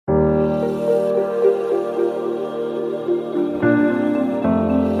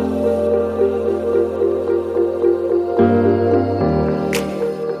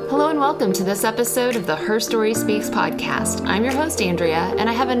Welcome to this episode of the Her Story Speaks podcast. I'm your host, Andrea, and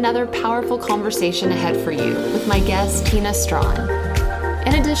I have another powerful conversation ahead for you with my guest, Tina Strawn.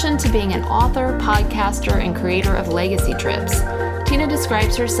 In addition to being an author, podcaster, and creator of Legacy Trips, Tina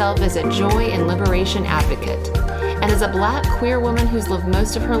describes herself as a joy and liberation advocate. And as a Black queer woman who's lived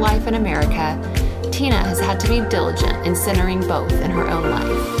most of her life in America, Tina has had to be diligent in centering both in her own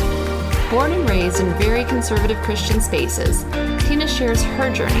life. Born and raised in very conservative Christian spaces, Tina shares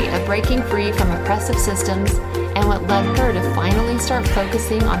her journey of breaking free from oppressive systems and what led her to finally start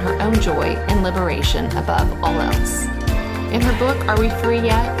focusing on her own joy and liberation above all else. In her book, Are We Free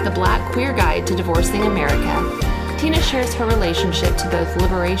Yet? The Black Queer Guide to Divorcing America, Tina shares her relationship to both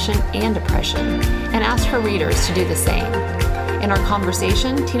liberation and oppression and asks her readers to do the same. In our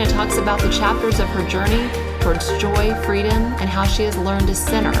conversation, Tina talks about the chapters of her journey towards joy, freedom, and how she has learned to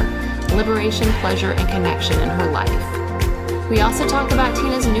center liberation, pleasure, and connection in her life. We also talk about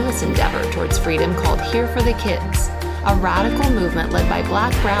Tina's newest endeavor towards freedom called Here for the Kids, a radical movement led by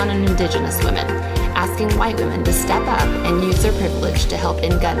Black, brown, and Indigenous women, asking white women to step up and use their privilege to help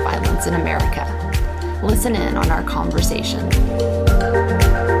end gun violence in America. Listen in on our conversation.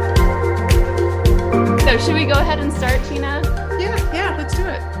 So should we go ahead and start, Tina? Yeah, let's do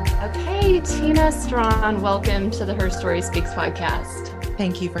it. Okay, Tina Strawn, welcome to the Her Story Speaks podcast.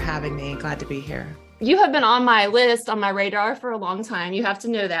 Thank you for having me. Glad to be here. You have been on my list, on my radar for a long time. You have to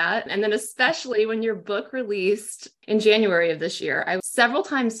know that. And then especially when your book released in January of this year, I several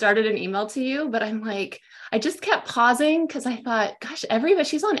times started an email to you, but I'm like, I just kept pausing because I thought, gosh,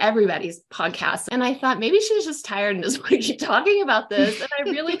 she's on everybody's podcast. And I thought maybe she's just tired and just want to keep talking about this. And I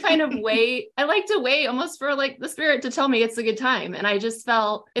really kind of I like to wait almost for like the spirit to tell me it's a good time. And I just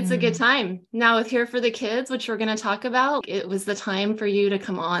felt it's a good time. Now with Here for the Kids, which we're going to talk about, it was the time for you to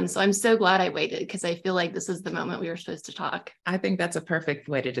come on. So I'm so glad I waited because I feel like this is the moment we were supposed to talk. I think that's a perfect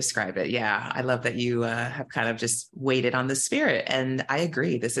way to describe it. Yeah, I love that you have kind of just waited on the spirit. And I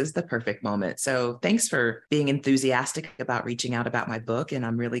agree, this is the perfect moment. So thanks for being enthusiastic about reaching out about my book. And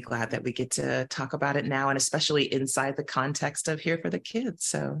I'm really glad that we get to talk about it now, and especially inside the context of Here for the Kids.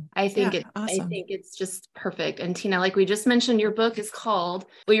 So awesome. I think it's just perfect. And Tina, like we just mentioned, your book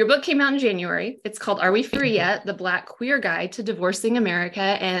came out in January. It's called Are We Free Yet? The Black Queer Guide to Divorcing America.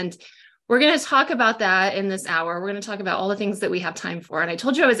 And we're going to talk about that in this hour. We're going to talk about all the things that we have time for. And I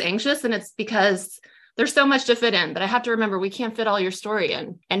told you I was anxious, and it's because there's so much to fit in, but I have to remember we can't fit all your story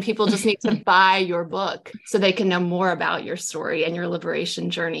in, and people just need to buy your book so they can know more about your story and your liberation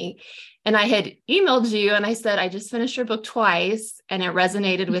journey. And I had emailed you and I said, I just finished your book twice and it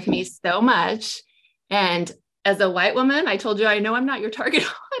resonated with me so much. And as a white woman, I told you, I know I'm not your target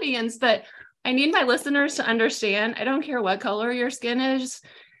audience, but I need my listeners to understand, I don't care what color your skin is,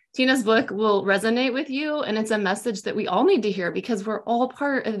 Tina's book will resonate with you. And it's a message that we all need to hear because we're all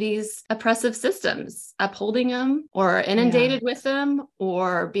part of these oppressive systems, upholding them or inundated with them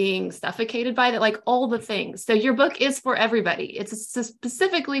or being suffocated by that, like all the things. So your book is for everybody. It's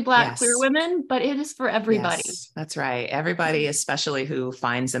specifically Black queer women, but it is for everybody. Yes, that's right. Everybody, especially who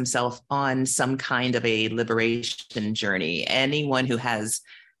finds themselves on some kind of a liberation journey. Anyone who has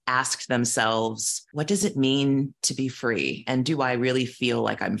asked themselves, what does it mean to be free? And do I really feel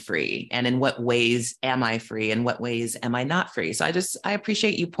like I'm free? And in what ways am I free? And what ways am I not free? So I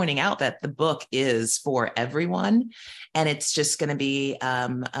appreciate you pointing out that the book is for everyone. And it's just going to be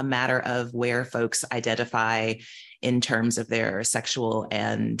a matter of where folks identify in terms of their sexual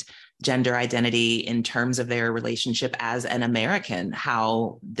and gender identity, in terms of their relationship as an American,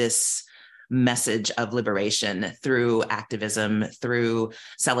 how this message of liberation through activism, through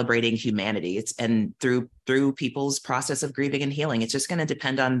celebrating humanity, and through people's process of grieving and healing. It's just going to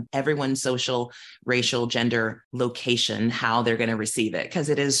depend on everyone's social, racial, gender, location, how they're going to receive it. Because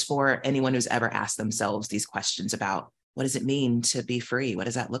it is for anyone who's ever asked themselves these questions about what does it mean to be free? What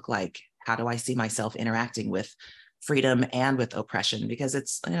does that look like? How do I see myself interacting with freedom and with oppression?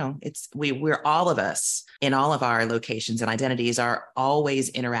 Because we're all of us in all of our locations and identities are always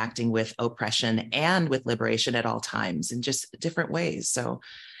interacting with oppression and with liberation at all times in just different ways. So,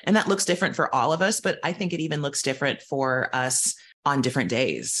 and that looks different for all of us, but I think it even looks different for us on different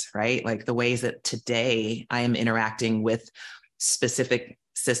days, right? Like the ways that today I am interacting with specific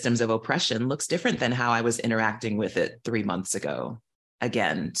systems of oppression looks different than how I was interacting with it 3 months ago.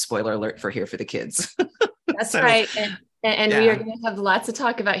 Again, spoiler alert for Here for the Kids. That's right. And we are going to have lots to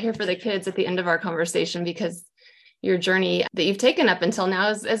talk about Here for the Kids at the end of our conversation because your journey that you've taken up until now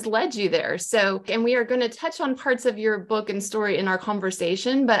has led you there. So, and we are going to touch on parts of your book and story in our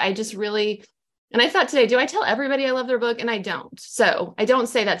conversation, but I just really And I thought today, do I tell everybody I love their book? And I don't. So I don't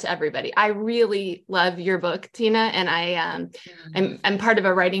say that to everybody. I really love your book, Tina. And I'm part of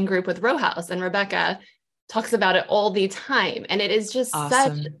a writing group with Row House, and Rebecca talks about it all the time. And it is just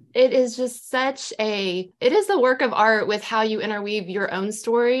Awesome. it is the work of art with how you interweave your own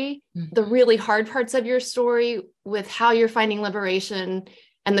story, the really hard parts of your story with how you're finding liberation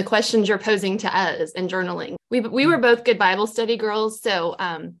and the questions you're posing to us in journaling. We were both good Bible study girls. So,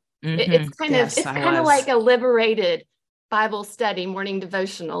 it's kind of like a liberated Bible study morning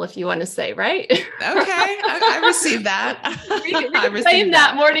devotional, if you want to say, right? Okay, I received that. Reclaim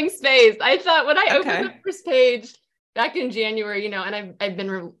that morning space. I thought when I opened the first page back in January, and I've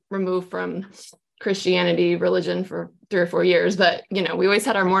been removed from Christianity, religion for 3 or 4 years, but we always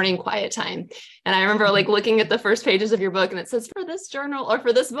had our morning quiet time. And I remember looking at the first pages of your book, and it says, for this journal or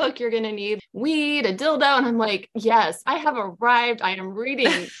for this book, you're going to need weed, a dildo. And I'm like, yes, I have arrived. I am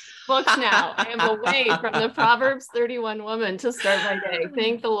reading books now. I am away from the Proverbs 31 woman to start my day.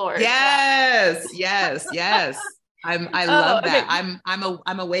 Thank the Lord. Yes. I love that.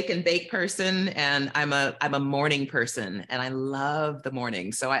 I'm a wake and bake person, and I'm a morning person, and I love the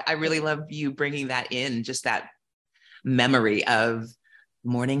morning. So I really love you bringing that in, just that memory of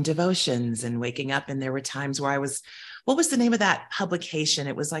morning devotions and waking up. And there were times where what was the name of that publication?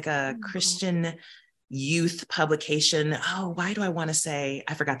 It was like a Christian youth publication. Oh, why do I want to say,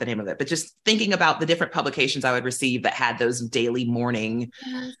 I forgot the name of it, but just thinking about the different publications I would receive that had those daily morning,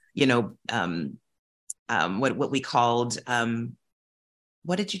 what we called,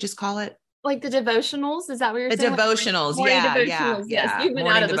 what did you just call it? Like the devotionals? Is that what you're saying? Devotionals. Devotionals. Yes. You've been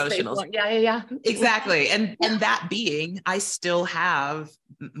morning out of the devotionals. space. Yeah. Exactly. And that being, I still have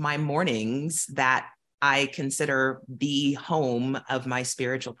my mornings that I consider the home of my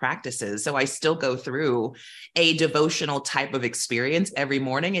spiritual practices. So I still go through a devotional type of experience every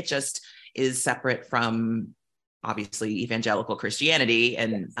morning. It just is separate from obviously evangelical Christianity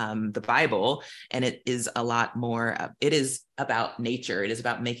and the Bible. And it is a lot more, it is about nature. It is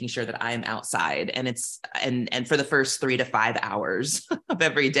about making sure that I am outside, and and for the first 3 to 5 hours of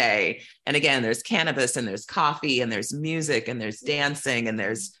every day. And again, there's cannabis and there's coffee and there's music and there's dancing and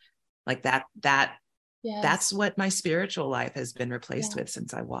there's like that. Yes. That's what my spiritual life has been replaced with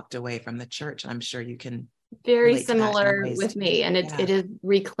since I walked away from the church. I'm sure you can very similar with me. And it is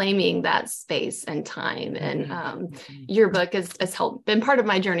reclaiming that space and time. And your book has been part of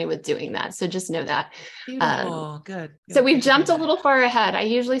my journey with doing that. So just know that. Beautiful. Good. So we've jumped a little far ahead. I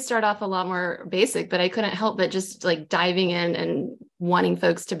usually start off a lot more basic, but I couldn't help but just like diving in and wanting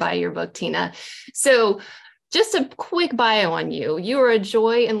folks to buy your book, Tina. So just a quick bio on you. You are a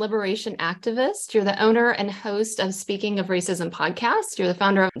joy and liberation activist. You're the owner and host of Speaking of Racism podcast. You're the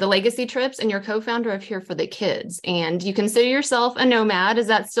founder of The Legacy Trips, and you're co-founder of Here for the Kids. And you consider yourself a nomad. Is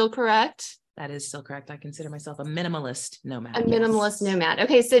that still correct? That is still correct. I consider myself a minimalist nomad. A minimalist nomad.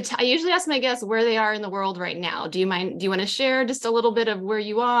 Okay. So I usually ask my guests where they are in the world right now. Do you want to share just a little bit of where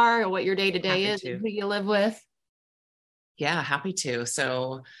you are or what your day-to-day is, and who you live with? Yeah, happy to.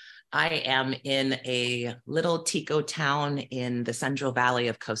 So I am in a little Tico town in the Central Valley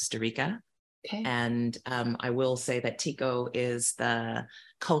of Costa Rica. Okay. And I will say that Tico is the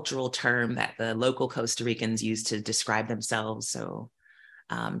cultural term that the local Costa Ricans use to describe themselves. So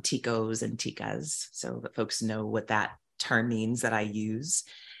Ticos and Ticas, so that folks know what that term means that I use.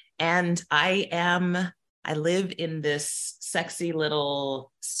 And I live in this sexy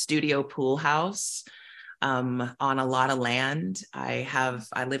little studio pool house on a lot of land. I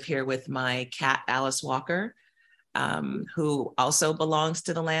live here with my cat, Alice Walker, who also belongs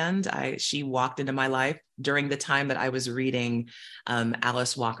to the land. She walked into my life during the time that I was reading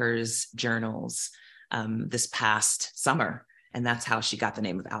Alice Walker's journals this past summer. And that's how she got the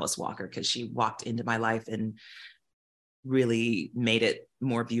name of Alice Walker, because she walked into my life and really made it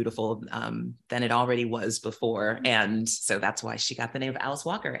more beautiful than it already was before. And so that's why she got the name of Alice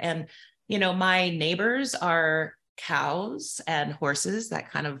Walker. And my neighbors are cows and horses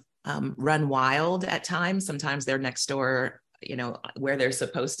that kind of run wild at times. Sometimes they're next door, where they're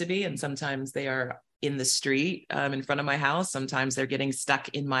supposed to be. And sometimes they are in the street in front of my house. Sometimes they're getting stuck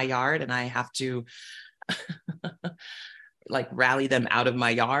in my yard and I have to rally them out of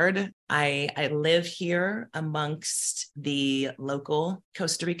my yard. I live here amongst the local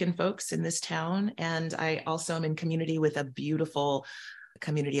Costa Rican folks in this town. And I also am in community with a beautiful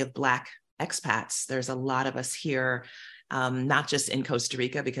community of Black expats. There's a lot of us here, not just in Costa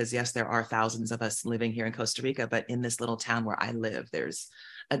Rica, because yes, there are thousands of us living here in Costa Rica, but in this little town where I live, there's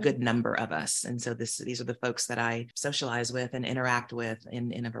a good number of us. And so these are the folks that I socialize with and interact with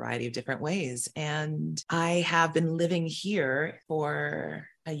in a variety of different ways. And I have been living here for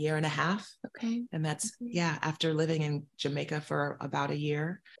a year and a half. Okay. And that's, yeah, after living in Jamaica for about a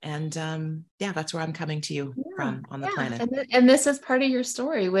year. And yeah, that's where I'm coming to you from on the planet. And this is part of your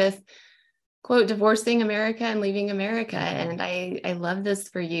story with, quote, divorcing America and leaving America. And I love this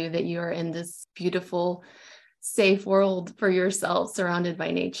for you, that you are in this beautiful, safe world for yourself, surrounded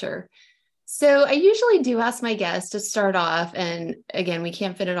by nature. So I usually do ask my guests to start off, and again, we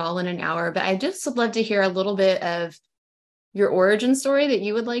can't fit it all in an hour, but I just would love to hear a little bit of your origin story that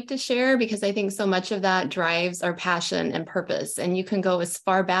you would like to share, because I think so much of that drives our passion and purpose. And you can go as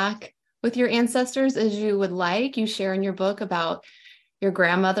far back with your ancestors as you would like. You share in your book about your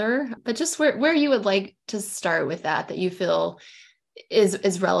grandmother, but just where you would like to start with that you feel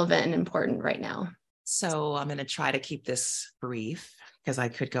is relevant and important right now. So I'm going to try to keep this brief, because I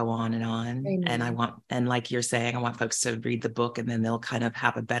could go on and on. And like you're saying, I want folks to read the book, and then they'll kind of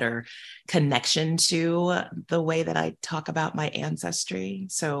have a better connection to the way that I talk about my ancestry.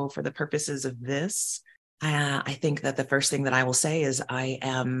 So for the purposes of this, I think that the first thing that I will say is I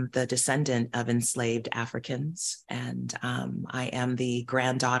am the descendant of enslaved Africans, and I am the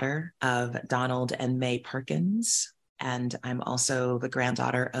granddaughter of Donald and May Perkins, and I'm also the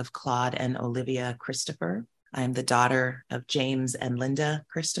granddaughter of Claude and Olivia Christopher. I'm the daughter of James and Linda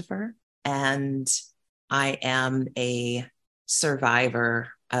Christopher, and I am a survivor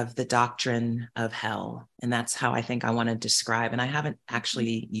of the doctrine of hell. And that's how I think I want to describe. And I haven't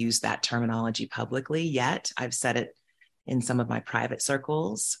actually used that terminology publicly yet. I've said it in some of my private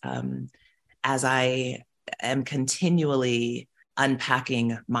circles, as I am continually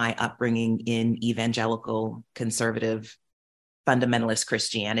unpacking my upbringing in evangelical, conservative, fundamentalist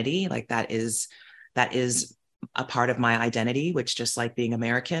Christianity. Like that is a part of my identity, which, just like being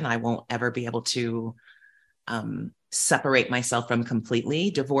American, I won't ever be able to separate myself from completely.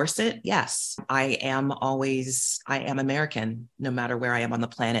 Divorce it. Yes, I am American, no matter where I am on the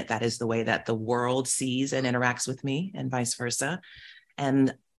planet. That is the way that the world sees and interacts with me, and vice versa.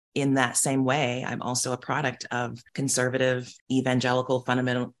 And in that same way, I'm also a product of conservative, evangelical,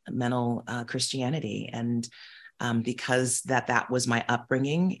 fundamental Christianity. And because that was my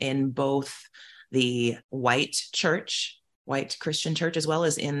upbringing in both the white Christian church, as well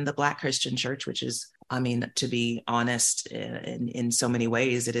as in the Black Christian church, which is, to be honest, in so many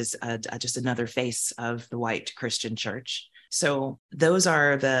ways, it is just another face of the white Christian church. So those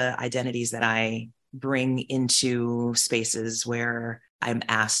are the identities that I bring into spaces where I'm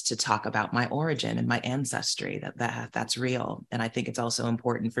asked to talk about my origin and my ancestry, that's real. And I think it's also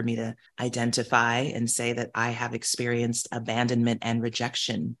important for me to identify and say that I have experienced abandonment and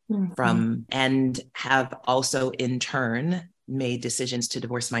rejection from, and have also in turn made decisions to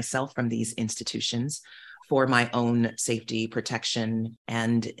divorce myself from these institutions for my own safety, protection,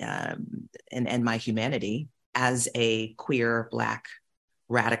 and my humanity. As a queer Black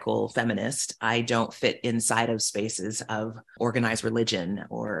radical feminist, I don't fit inside of spaces of organized religion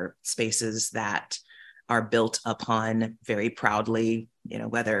or spaces that are built upon very proudly,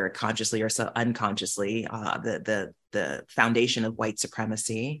 whether consciously or so unconsciously, the foundation of white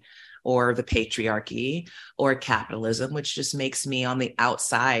supremacy or the patriarchy or capitalism, which just makes me on the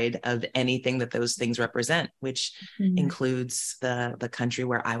outside of anything that those things represent, which includes the country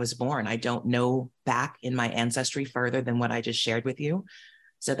where I was born. I don't know back in my ancestry further than what I just shared with you.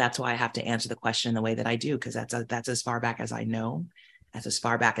 So that's why I have to answer the question the way that I do, because that's as far back as I know, that's as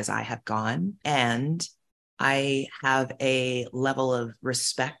far back as I have gone. And I have a level of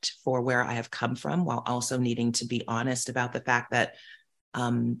respect for where I have come from, while also needing to be honest about the fact that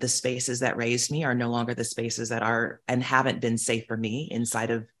the spaces that raised me are no longer the spaces that are and haven't been safe for me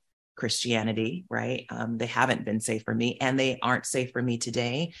inside of Christianity, right? They haven't been safe for me, and they aren't safe for me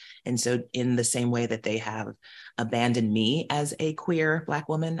today. And so in the same way that they have abandoned me as a queer Black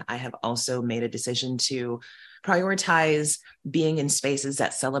woman, I have also made a decision to prioritize being in spaces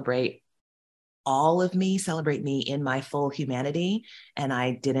that celebrate all of me, celebrate me in my full humanity. And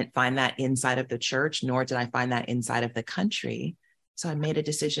I didn't find that inside of the church, nor did I find that inside of the country. So I made a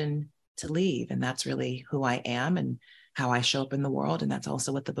decision to leave, and that's really who I am and how I show up in the world. And that's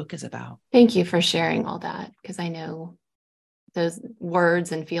also what the book is about. Thank you for sharing all that, because I know those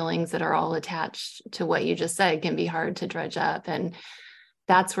words and feelings that are all attached to what you just said can be hard to dredge up. And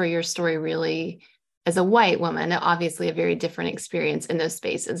that's where your story really, as a white woman, obviously a very different experience in those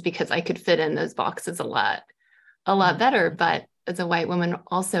spaces, because I could fit in those boxes a lot better. But as a white woman,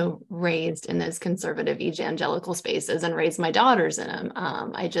 also raised in those conservative evangelical spaces and raised my daughters in them.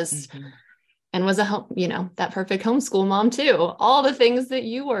 And was that perfect homeschool mom too. All the things that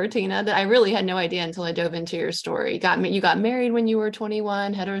you were, Tina, that I really had no idea until I dove into your story. You got married when you were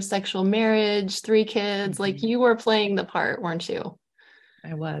 21, heterosexual marriage, 3 kids. Like, you were playing the part, weren't you?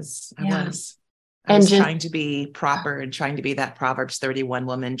 I was. Yeah. I And was just, trying to be proper and trying to be that Proverbs 31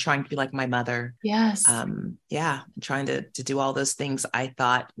 woman, trying to be like my mother. yes. Trying to do all those things I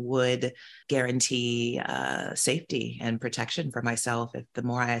thought would guarantee safety and protection for myself. If the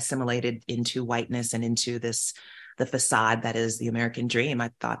more I assimilated into whiteness and into the facade that is the American dream,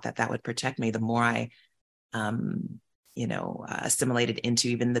 I thought that would protect me. The more I, assimilated into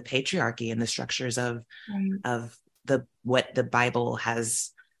even the patriarchy and the structures of what the Bible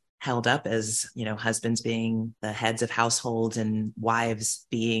has held up as, husbands being the heads of households and wives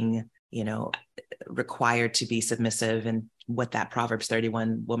being, required to be submissive, and what that Proverbs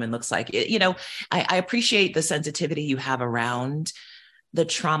 31 woman looks like. I appreciate the sensitivity you have around the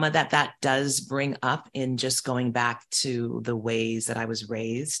trauma that does bring up in just going back to the ways that I was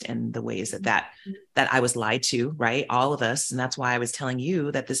raised and the ways that I was lied to, right? All of us. And that's why I was telling you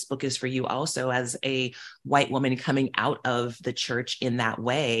that this book is for you also, as a white woman coming out of the church in that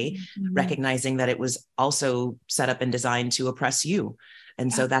way, recognizing that it was also set up and designed to oppress you.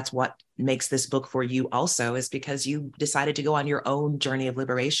 And so that's what makes this book for you also, is because you decided to go on your own journey of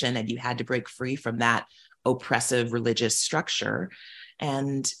liberation and you had to break free from that oppressive religious structure.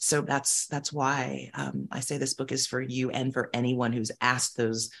 And so that's why I say this book is for you and for anyone who's asked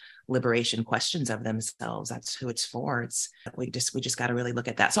those liberation questions of themselves. That's who it's for. We just got to really look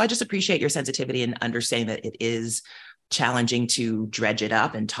at that. So I just appreciate your sensitivity and understanding that it is challenging to dredge it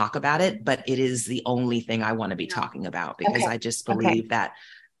up and talk about it, but it is the only thing I want to be talking about, because I just believe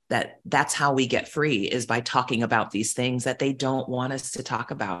that's how we get free, is by talking about these things that they don't want us to talk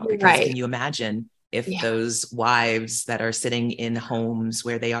about. Because can you imagine if those wives that are sitting in homes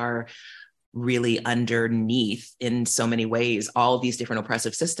where they are really underneath in so many ways, all these different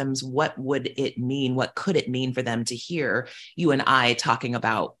oppressive systems, what would it mean? What could it mean for them to hear you and I talking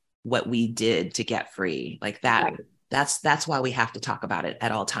about what we did to get free? Like that, that's why we have to talk about it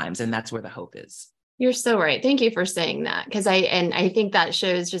at all times. And that's where the hope is. You're so right. Thank you for saying that. Because I think that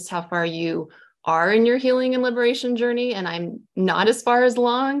shows just how far you are in your healing and liberation journey. And I'm not as far as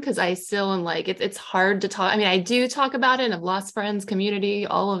long, because I still am like, it's hard to talk. I mean, I do talk about it, and I've lost friends, community,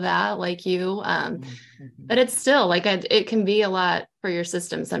 all of that, like you. But it's still like, it can be a lot for your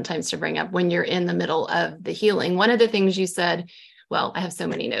system sometimes to bring up when you're in the middle of the healing. One of the things you said, well, I have so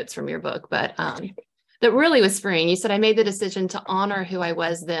many notes from your book, but that really was freeing. You said, I made the decision to honor who I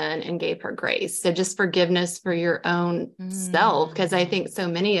was then and gave her grace. So just forgiveness for your own self. Because I think so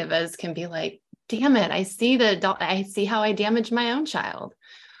many of us can be like, damn it, I see how I damaged my own child.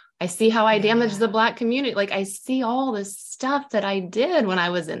 I see how I damaged the Black community. Like, I see all this stuff that I did when I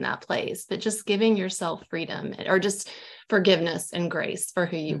was in that place, that just giving yourself freedom or just forgiveness and grace for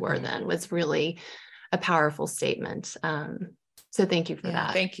who you were then was really a powerful statement. So thank you for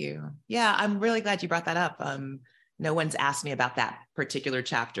that. Thank you. Yeah, I'm really glad you brought that up. No one's asked me about that particular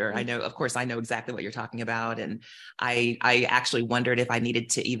chapter. I know, of course, I know exactly what you're talking about. And I actually wondered if I needed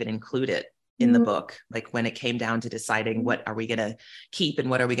to even include it in the book, like when it came down to deciding what are we going to keep and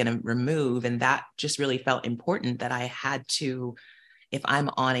what are we going to remove. And that just really felt important, that I had to, if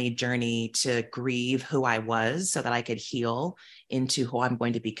I'm on a journey to grieve who I was so that I could heal into who I'm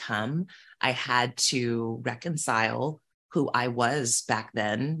going to become, I had to reconcile who I was back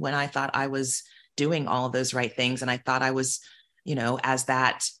then, when I thought I was doing all of those right things. And I thought I was, as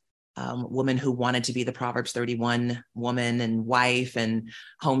that woman who wanted to be the Proverbs 31 woman and wife and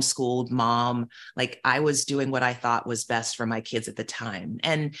homeschooled mom, like I was doing what I thought was best for my kids at the time.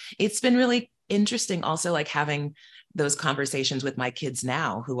 And it's been really interesting also, like having those conversations with my kids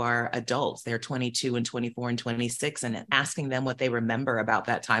now who are adults. They're 22 and 24 and 26, and asking them what they remember about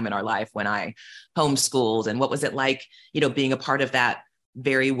that time in our life when I homeschooled, and what was it like, being a part of that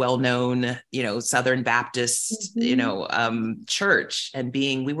very well-known, Southern Baptist, church, and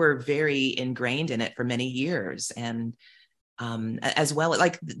we were very ingrained in it for many years. And as well,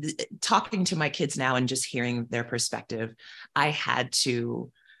 like talking to my kids now and just hearing their perspective, I had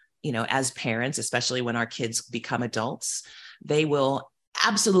to, as parents, especially when our kids become adults, they will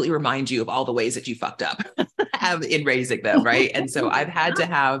absolutely remind you of all the ways that you fucked up in raising them, right? And so I've had to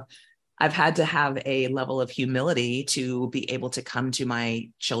have a level of humility to be able to come to my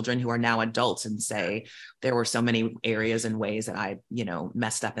children who are now adults and say, there were so many areas and ways that I,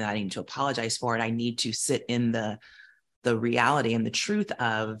 messed up, and I need to apologize for it. I need to sit in the reality and the truth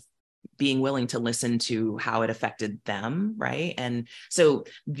of being willing to listen to how it affected them, right? And so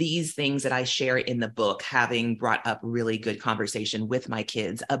these things that I share in the book, having brought up really good conversation with my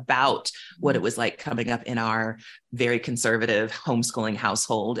kids about what it was like coming up in our very conservative homeschooling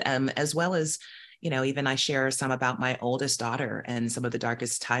household, as well as, even I share some about my oldest daughter and some of the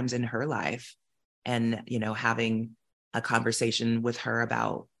darkest times in her life, and, having a conversation with her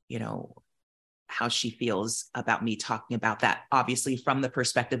about, how she feels about me talking about that, obviously from the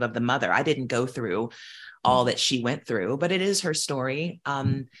perspective of the mother. I didn't go through all that she went through, but it is her story.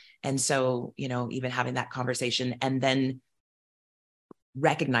 And so, even having that conversation and then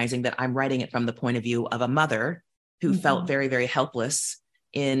recognizing that I'm writing it from the point of view of a mother who felt very, very helpless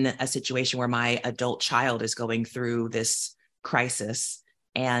in a situation where my adult child is going through this crisis.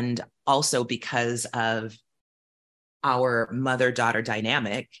 And also because of our mother-daughter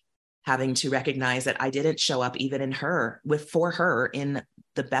dynamic, having to recognize that I didn't show up even for her in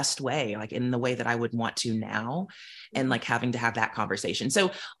the best way, like in the way that I would want to now, and like having to have that conversation. So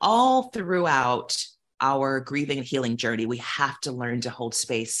all throughout our grieving and healing journey, we have to learn to hold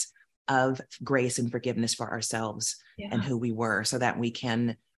space of grace and forgiveness for ourselves and who we were, so that we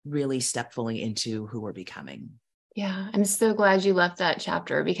can really step fully into who we're becoming. Yeah, I'm so glad you left that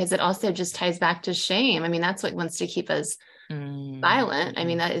chapter, because it also just ties back to shame. I mean, that's what wants to keep us silent. I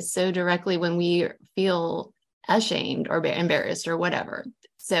mean, that is so directly when we feel ashamed or embarrassed or whatever.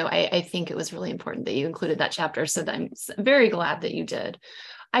 So I think it was really important that you included that chapter. So that I'm very glad that you did.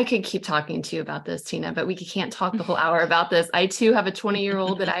 I could keep talking to you about this, Tina, but we can't talk the whole hour about this. I too have a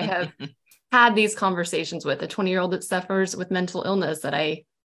 20-year-old that I have had these conversations with, a 20-year-old that suffers with mental illness that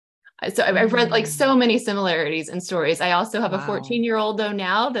I've read like so many similarities and stories. I also have a 14-year-old though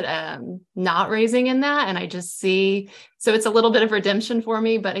now that not raising in that. And I just see, so it's a little bit of redemption for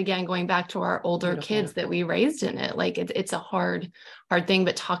me, but again, going back to our older kids that we raised in it, like it's a hard thing,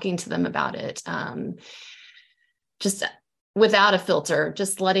 but talking to them about it, just without a filter,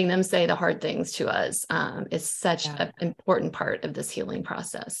 just letting them say the hard things to us, is such an important part of this healing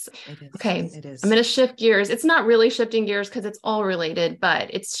process. It is. Okay. It is. I'm going to shift gears. It's not really shifting gears because it's all related,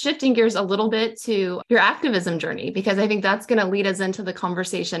 but it's shifting gears a little bit to your activism journey, because I think that's going to lead us into the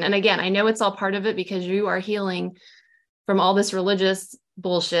conversation. And again, I know it's all part of it because you are healing from all this religious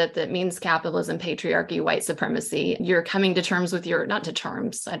bullshit that means capitalism, patriarchy, white supremacy. You're coming to terms with not to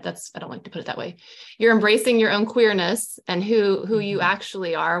terms. I don't like to put it that way. You're embracing your own queerness and who you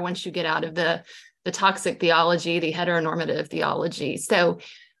actually are once you get out of the toxic theology, the heteronormative theology. So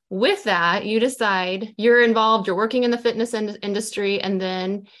with that, you decide you're involved, you're working in the fitness industry, and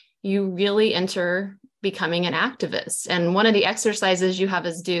then you really enter becoming an activist. And one of the exercises you have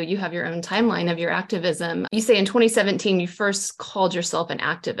you have your own timeline of your activism. You say in 2017, you first called yourself an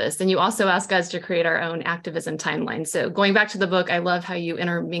activist, and you also ask us to create our own activism timeline. So going back to the book, I love how you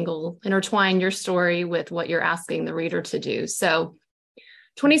intertwine your story with what you're asking the reader to do. So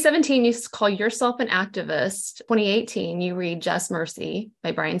 2017, you call yourself an activist. 2018, you read Just Mercy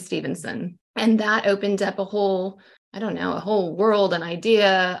by Brian Stevenson. And that opened up a whole world, an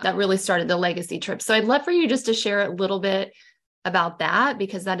idea that really started the legacy trip. So I'd love for you just to share a little bit about that,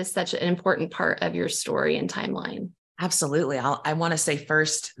 because that is such an important part of your story and timeline. Absolutely. I want to say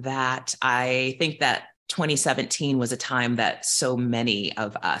first that I think that 2017 was a time that so many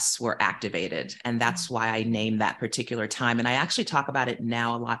of us were activated. And that's why I named that particular time. And I actually talk about it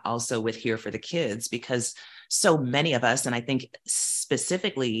now a lot also with Here for the Kids, because so many of us, and I think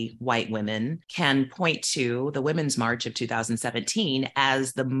specifically white women, can point to the Women's March of 2017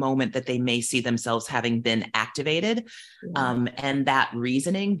 as the moment that they may see themselves having been activated. And that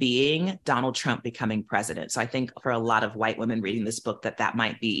reasoning being Donald Trump becoming president. So I think for a lot of white women reading this book, that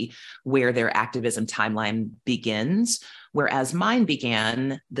might be where their activism timeline begins. Whereas mine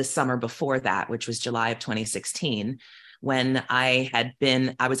began the summer before that, which was July of 2016, when I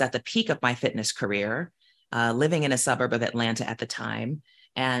was at the peak of my fitness career. Living in a suburb of Atlanta at the time.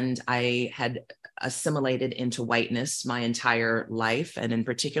 And I had assimilated into whiteness my entire life, and in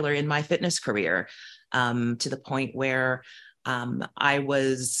particular in my fitness career, to the point where I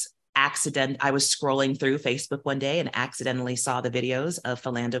was scrolling through Facebook one day and accidentally saw the videos of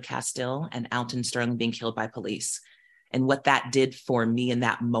Philando Castile and Alton Sterling being killed by police. And what that did for me in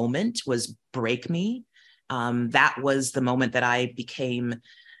that moment was break me. That was the moment that I became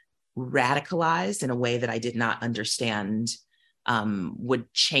radicalized in a way that I did not understand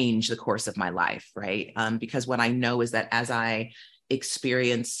would change the course of my life, right? Because what I know is that as I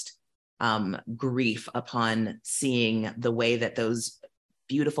experienced grief upon seeing the way that those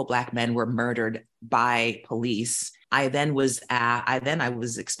beautiful Black men were murdered by police, I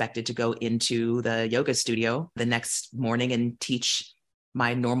was expected to go into the yoga studio the next morning and teach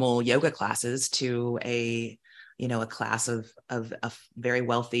my normal yoga classes to a class of very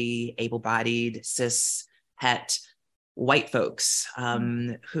wealthy, able-bodied, cis, het white folks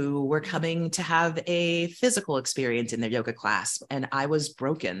who were coming to have a physical experience in their yoga class. And I was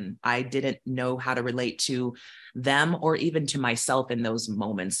broken. I didn't know how to relate to them or even to myself in those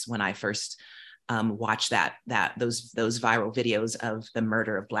moments when I first watch those viral videos of the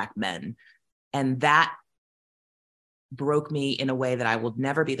murder of Black men. And that broke me in a way that I will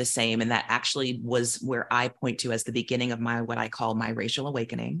never be the same. And that actually was where I point to as the beginning of what I call my racial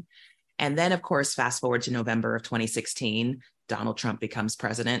awakening. And then, of course, fast forward to November of 2016, Donald Trump becomes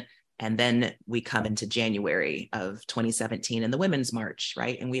president. And then we come into January of 2017 and the Women's March,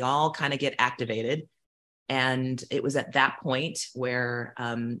 right? And we all kind of get activated. And it was at that point where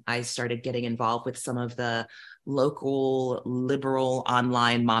I started getting involved with some of the local liberal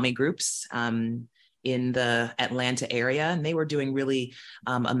online mommy groups in the Atlanta area. And they were doing really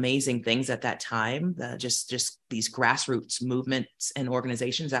amazing things at that time. Just these grassroots movements and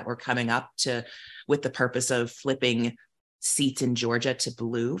organizations that were coming up with the purpose of flipping seats in Georgia to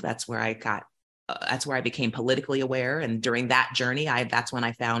blue. That's where I became politically aware. And during that journey, that's when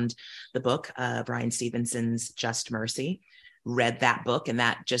I found the book, Bryan Stevenson's Just Mercy, read that book. And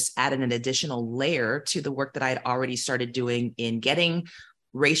that just added an additional layer to the work that I had already started doing in getting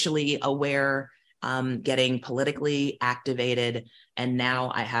racially aware, getting politically activated. And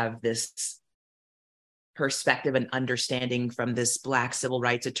now I have this perspective and understanding from this Black civil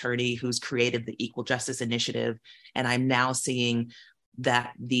rights attorney who's created the Equal Justice Initiative. And I'm now seeing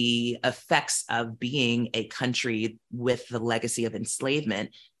that the effects of being a country with the legacy of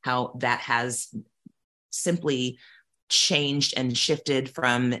enslavement, how that has simply changed and shifted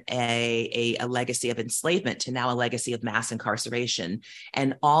from a legacy of enslavement to now a legacy of mass incarceration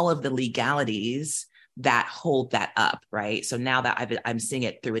and all of the legalities that hold that up, right? So now that I'm seeing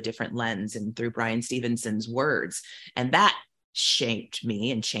it through a different lens and through Bryan Stevenson's words, and that shaped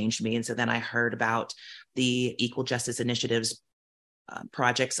me and changed me. And so then I heard about the Equal Justice Initiative's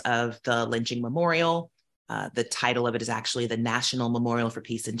projects of the lynching memorial. The title of it is actually the National Memorial for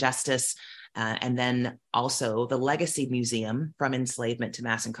Peace and Justice. And then also the Legacy Museum, From Enslavement to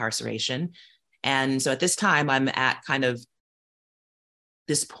Mass Incarceration. And so at this time, I'm at kind of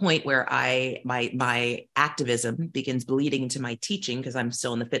this point where my activism begins bleeding into my teaching, because I'm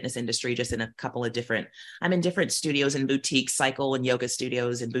still in the fitness industry, just in I'm in different studios and boutiques, cycle and yoga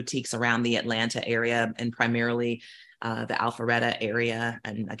studios and boutiques around the Atlanta area, and primarily the Alpharetta area,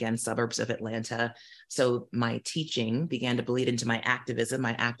 and again, suburbs of Atlanta. So my teaching began to bleed into my activism.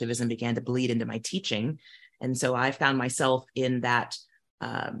 My activism began to bleed into my teaching. And so I found myself in that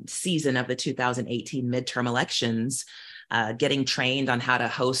season of the 2018 midterm elections, getting trained on how to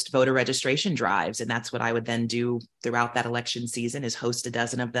host voter registration drives. And that's what I would then do throughout that election season, is host a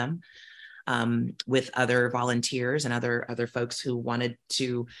dozen of them with other volunteers and other folks who wanted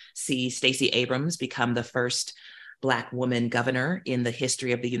to see Stacey Abrams become the first Black woman governor in the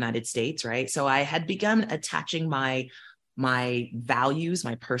history of the United States, right? So I had begun attaching my values,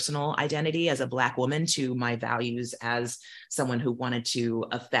 my personal identity as a Black woman, to my values as someone who wanted to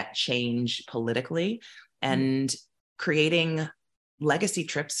affect change politically. And creating legacy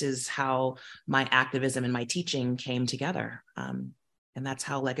trips is how my activism and my teaching came together. And that's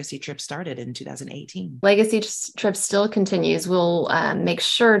how Legacy Trips started in 2018. Legacy Trips still continues. We'll make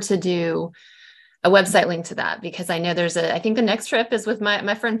sure to do a website link to that, because I know I think the next trip is with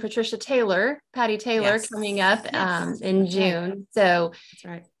my friend Patty Taylor, yes, coming up in June. Right. So that's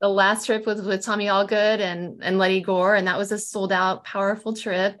right. The last trip was with Tommy Allgood and Letty Gore, and that was a sold out, powerful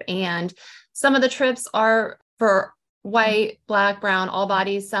trip. And some of the trips are for white, Black, brown, all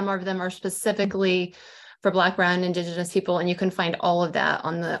bodies. Some of them are specifically for Black, brown, Indigenous people. And you can find all of that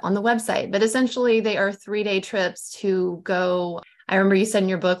on the website. But essentially they are 3-day trips to go. I remember you said in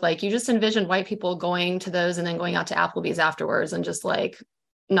your book, like, you just envisioned white people going to those and then going out to Applebee's afterwards, and just like,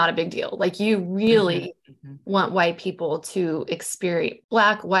 not a big deal. Like, you really want white people to experience,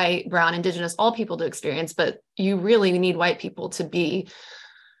 Black, white, brown, Indigenous, all people to experience, but you really need white people to be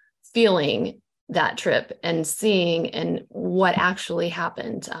feeling that trip and seeing and what actually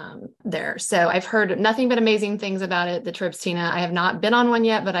happened there. So I've heard nothing but amazing things about it, the trips, Tina. I have not been on one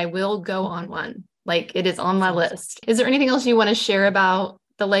yet, but I will go on one. Like, it is on my list. Is there anything else you want to share about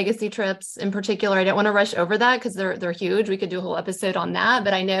the legacy trips in particular? I don't want to rush over that because they're huge. We could do a whole episode on that,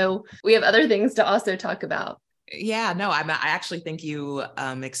 but I know we have other things to also talk about. Yeah, no, I actually think you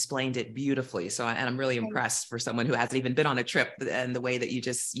explained it beautifully. So, and I'm really impressed for someone who hasn't even been on a trip, and the way that you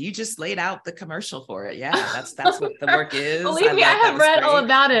just laid out the commercial for it. Yeah, that's what the work is. Believe me, I have read all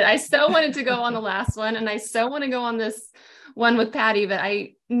about it. I so wanted to go on the last one, and I so want to go on this one with Patty, but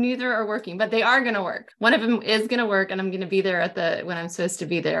neither are working, but they are going to work. One of them is going to work, and I'm going to be there when I'm supposed to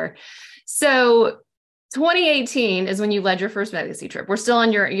be there. So 2018 is when you led your first legacy trip. We're still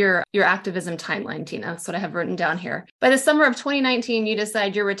on your activism timeline, Tina. That's what I have written down here. By the summer of 2019, you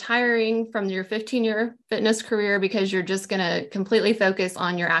decide you're retiring from your 15-year fitness career because you're just going to completely focus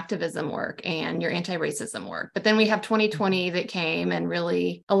on your activism work and your anti-racism work. But then we have 2020 that came, and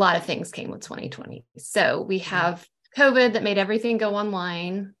really a lot of things came with 2020. So we have COVID that made everything go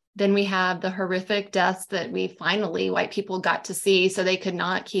online. Then we have the horrific deaths that white people got to see, so they could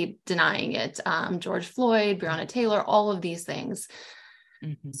not keep denying it. George Floyd, Breonna Taylor, all of these things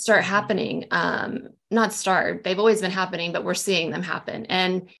start happening. They've always been happening, but we're seeing them happen.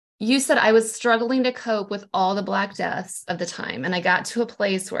 And you said I was struggling to cope with all the Black deaths of the time. And I got to a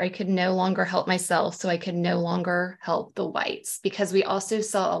place where I could no longer help myself, so I could no longer help the whites, because we also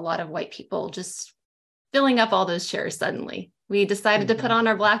saw a lot of white people just filling up all those chairs suddenly. We decided to put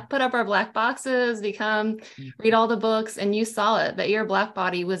up our Black boxes, read all the books, and you saw it, that your Black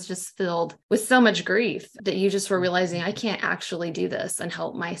body was just filled with so much grief that you just were realizing, I can't actually do this and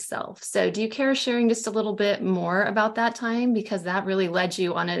help myself. So do you care sharing just a little bit more about that time? Because that really led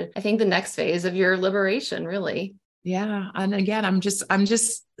you on I think the next phase of your liberation, really. Yeah. And again, I'm just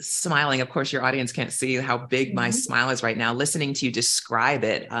smiling. Of course, your audience can't see how big my smile is right now, listening to you describe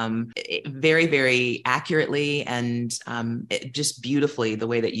it very, very accurately and just beautifully, the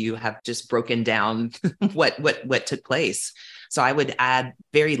way that you have just broken down what took place. So I would add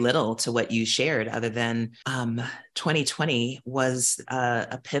very little to what you shared, other than 2020 was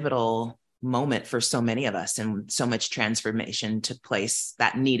a pivotal moment for so many of us, and so much transformation took place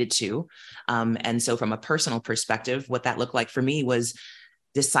that needed to. And so from a personal perspective, what that looked like for me was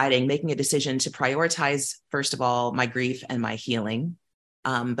making a decision to prioritize, first of all, my grief and my healing.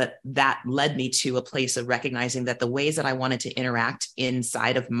 But that led me to a place of recognizing that the ways that I wanted to interact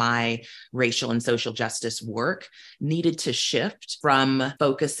inside of my racial and social justice work needed to shift from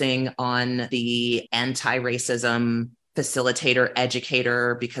focusing on the anti-racism facilitator,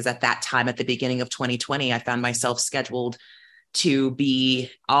 educator, because at that time, at the beginning of 2020, I found myself scheduled to be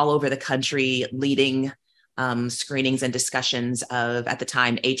all over the country leading screenings and discussions of, at the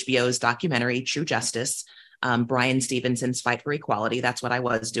time, HBO's documentary, True Justice, Brian Stevenson's Fight for Equality. That's what I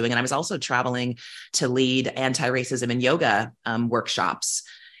was doing. And I was also traveling to lead anti-racism and yoga workshops.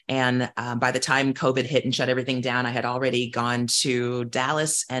 And by the time COVID hit and shut everything down, I had already gone to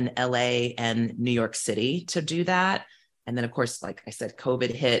Dallas and LA and New York City to do that. And then, of course, like I said,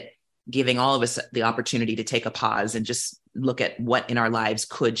 COVID hit, giving all of us the opportunity to take a pause and just look at what in our lives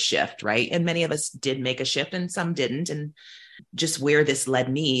could shift, right? And many of us did make a shift and some didn't. And just where this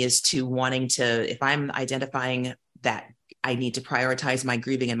led me is to wanting to, if I'm identifying that I need to prioritize my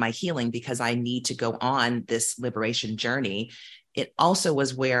grieving and my healing because I need to go on this liberation journey, it also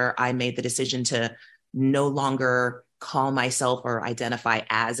was where I made the decision to no longer call myself or identify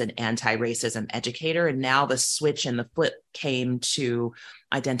as an anti-racism educator. And now the switch and the flip came to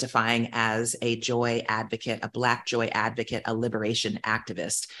identifying as a joy advocate, a Black joy advocate, a liberation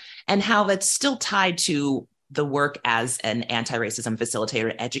activist, and how that's still tied to the work as an anti-racism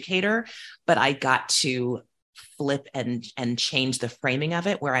facilitator educator. But I got to flip and change the framing of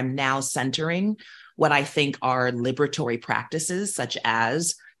it, where I'm now centering what I think are liberatory practices, such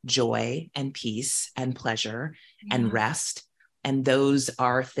as joy and peace and pleasure and rest. And those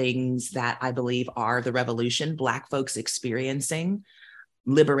are things that I believe are the revolution, Black folks experiencing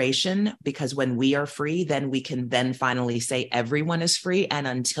liberation, because when we are free, then we can then finally say everyone is free. And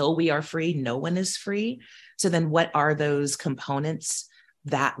until we are free, no one is free. So then what are those components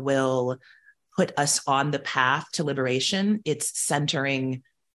that will put us on the path to liberation? It's centering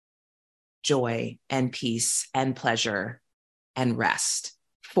joy and peace and pleasure and rest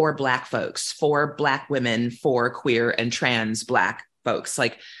for Black folks, for Black women, for queer and trans Black folks.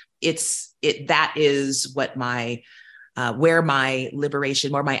 Like that is what where my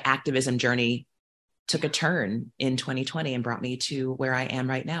liberation, where my activism journey took a turn in 2020 and brought me to where I am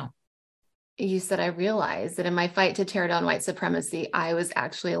right now. You said, I realized that in my fight to tear down white supremacy, I was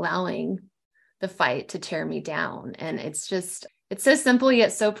actually allowing the fight to tear me down. And it's so simple,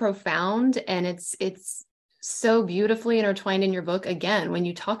 yet so profound. And it's so beautifully intertwined in your book. Again, when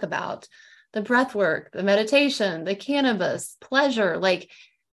you talk about the breath work, the meditation, the cannabis, pleasure, like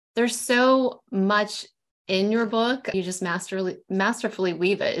there's so much in your book. You just masterfully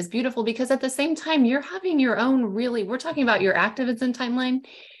weave it. Is beautiful, because at the same time, you're having your own we're talking about your activism timeline.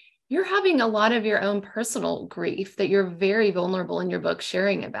 You're having a lot of your own personal grief that you're very vulnerable in your book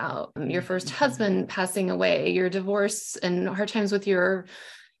sharing about. Your first husband passing away, your divorce and hard times with your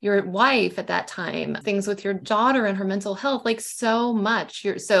wife at that time, things with your daughter and her mental health, like so much.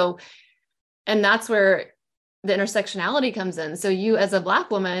 And that's where the intersectionality comes in. So you, as a Black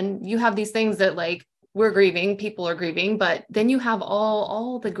woman, you have these things that like we're grieving, people are grieving, but then you have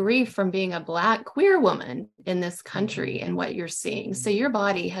all the grief from being a Black queer woman in this country and what you're seeing. So your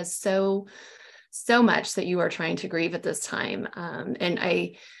body has so much that you are trying to grieve at this time.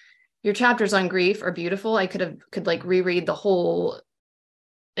 Your chapters on grief are beautiful. I could like reread the whole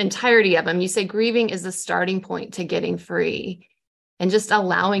entirety of them. You say grieving is the starting point to getting free and just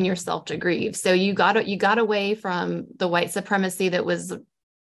allowing yourself to grieve. So you got away from the white supremacy that was,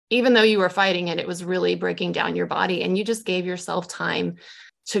 even though you were fighting it, it was really breaking down your body, and you just gave yourself time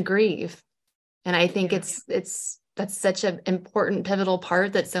to grieve. And I think that's such an important, pivotal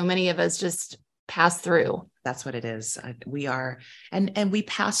part that so many of us just pass through. That's what it is. We are, and we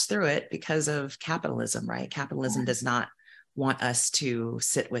pass through it because of capitalism, right? Capitalism does not want us to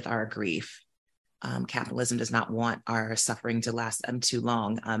sit with our grief. Capitalism does not want our suffering to last too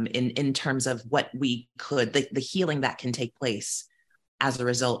long. In terms of what we could, the healing that can take place as a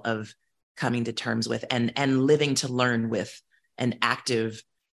result of coming to terms with and living to learn with an active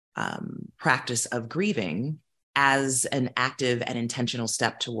practice of grieving as an active and intentional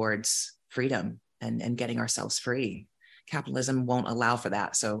step towards freedom and getting ourselves free. Capitalism won't allow for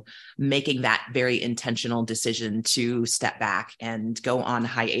that. So making that very intentional decision to step back and go on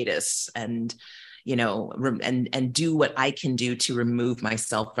hiatus and, and do what I can do to remove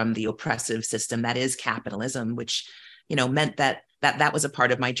myself from the oppressive system that is capitalism, which, meant that was a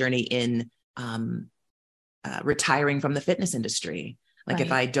part of my journey in retiring from the fitness industry. Like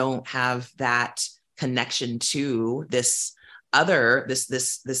if I don't have that connection to this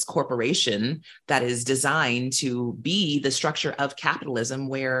corporation that is designed to be the structure of capitalism,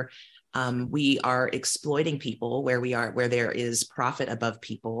 where we are exploiting people, where there is profit above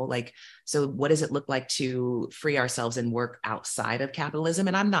people. Like, so what does it look like to free ourselves and work outside of capitalism?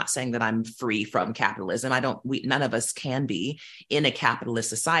 And I'm not saying that I'm free from capitalism. None of us can be in a capitalist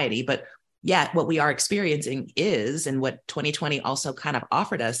society, but yet what we are experiencing is, and what 2020 also kind of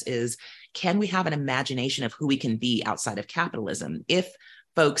offered us is, can we have an imagination of who we can be outside of capitalism? If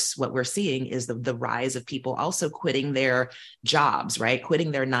folks, what we're seeing is the rise of people also quitting their jobs, right?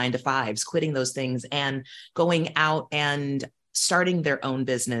 Quitting their 9-to-5s, quitting those things and going out and starting their own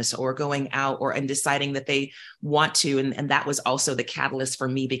business, or going out and deciding that they want to. And that was also the catalyst for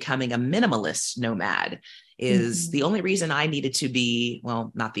me becoming a minimalist nomad. Is the only reason I needed to be,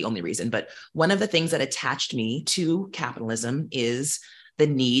 well, not the only reason, but one of the things that attached me to capitalism is the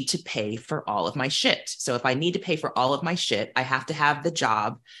need to pay for all of my shit. So if I need to pay for all of my shit, I have to have the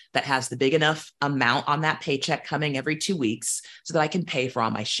job that has the big enough amount on that paycheck coming every 2 weeks so that I can pay for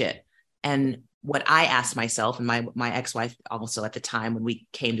all my shit. And what I asked myself, and my ex-wife also at the time, when we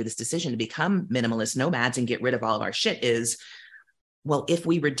came to this decision to become minimalist nomads and get rid of all of our shit, is, well, if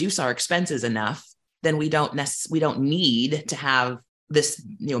we reduce our expenses enough, then we don't need to have this,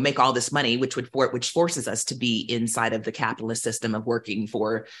 make all this money, which forces us to be inside of the capitalist system of working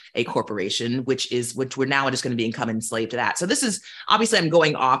for a corporation, which we're now just going to become enslaved to that. So this is, obviously I'm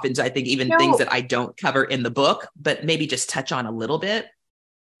going off into, I think, even things that I don't cover in the book, but maybe just touch on a little bit.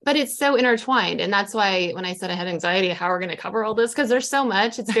 But it's so intertwined. And that's why when I said I had anxiety, how we're going to cover all this, because there's so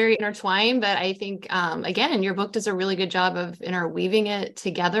much, it's very intertwined. But I think, again, your book does a really good job of interweaving it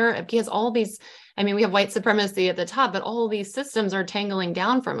together, because all these, we have white supremacy at the top, but all these systems are tangling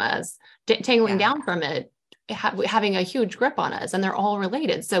down from us, down from it, having a huge grip on us, and they're all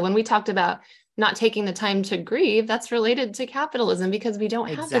related. So when we talked about not taking the time to grieve, that's related to capitalism, because we don't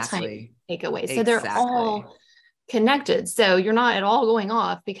have the time to take away. So they're all connected. So you're not at all going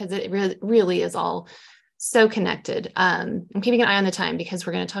off, because it really is all so connected. I'm keeping an eye on the time, because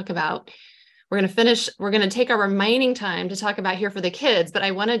we're going to take our remaining time to talk about Here for the Kids, but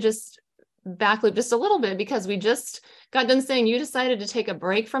I want to just backloop just a little bit, because we just got done saying you decided to take a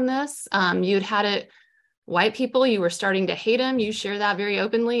break from this. You'd had it, white people, you were starting to hate them. You share that very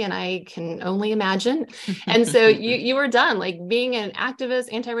openly, and I can only imagine. And so you were done, like being an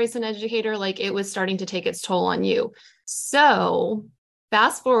activist, anti-racist educator, like it was starting to take its toll on you. So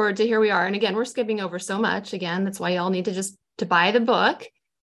fast forward to here we are. And again, we're skipping over so much. Again, that's why y'all need to buy the book.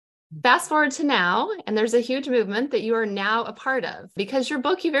 Fast forward to now, and there's a huge movement that you are now a part of, because your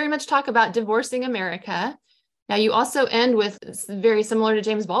book, you very much talk about divorcing America. Now, you also end with, very similar to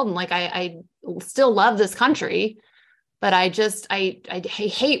James Baldwin, like I still love this country, but I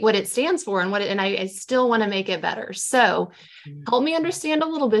hate what it stands for and I still want to make it better. So help me understand a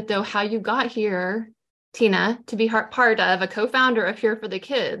little bit, though, how you got here, Tina, to be part of, a co-founder of Here for the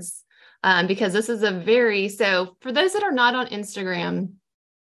Kids, because this is so for those that are not on Instagram,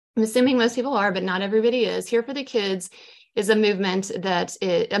 I'm assuming most people are, but not everybody is. Here for the Kids is a movement that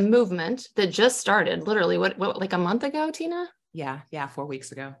just started literally what like a month ago, Tina? Yeah, 4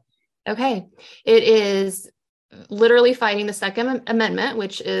 weeks ago. Okay. It is literally fighting the Second Amendment,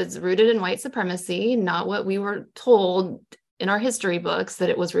 which is rooted in white supremacy, not what we were told in our history books that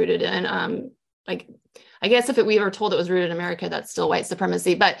it was rooted in. Like, I guess if we were told it was rooted in America, that's still white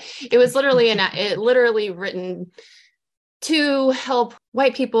supremacy, but it was literally written to help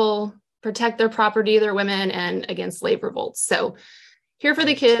white people protect their property, their women, and against slave revolts. So Here for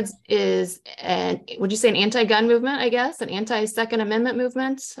the Kids is would you say an anti-gun movement, I guess, an anti-Second Amendment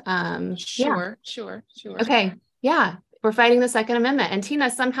movement? Sure. Okay. Yeah. We're fighting the Second Amendment. And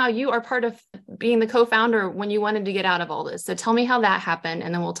Tina, somehow you are part of being the co-founder when you wanted to get out of all this. So tell me how that happened,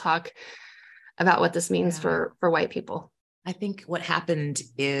 and then we'll talk about what this means for white people. I think what happened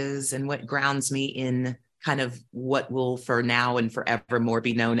is, and what grounds me in kind of what will for now and forevermore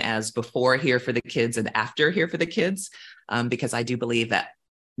be known as before Here for the Kids and after Here for the Kids, because I do believe that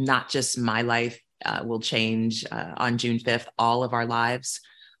not just my life will change on June 5th, all of our lives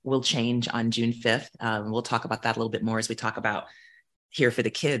will change on June 5th. We'll talk about that a little bit more as we talk about Here for the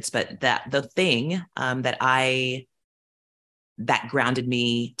Kids, but that the thing that grounded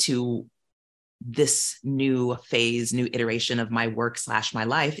me to this new phase, new iteration of my work / my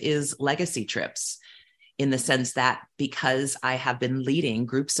life is legacy trips, in the sense that because I have been leading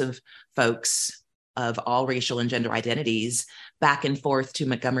groups of folks of all racial and gender identities back and forth to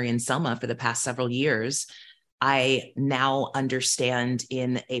Montgomery and Selma for the past several years, I now understand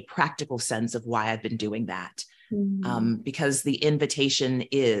in a practical sense of why I've been doing that. Because the invitation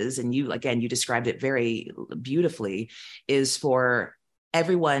is, and you described it very beautifully, is for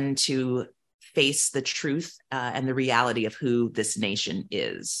everyone to face the truth and the reality of who this nation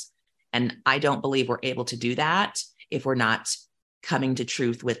is. And I don't believe we're able to do that if we're not coming to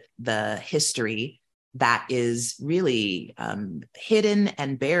truth with the history that is really hidden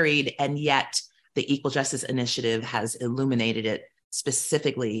and buried, and yet the Equal Justice Initiative has illuminated it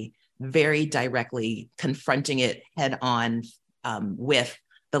specifically, very directly, confronting it head on with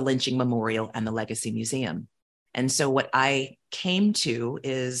the Lynching Memorial and the Legacy Museum. And so what I came to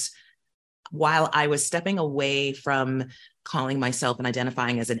is, while I was stepping away from calling myself and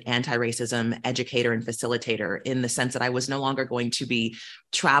identifying as an anti-racism educator and facilitator, in the sense that I was no longer going to be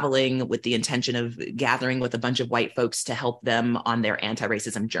traveling with the intention of gathering with a bunch of white folks to help them on their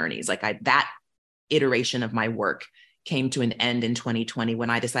anti-racism journeys. That iteration of my work came to an end in 2020 when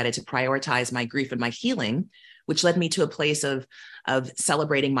I decided to prioritize my grief and my healing, which led me to a place of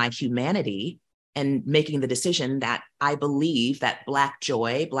celebrating my humanity and making the decision that I believe that Black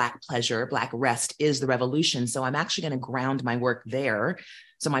joy, Black pleasure, Black rest is the revolution. So I'm actually going to ground my work there.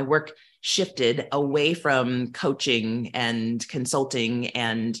 So my work shifted away from coaching and consulting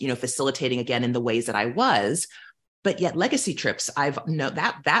and, facilitating again in the ways that I was. But yet legacy trips,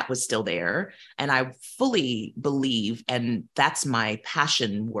 that was still there. And I fully believe, and that's my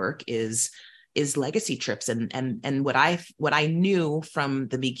passion work, is legacy trips. And what I knew from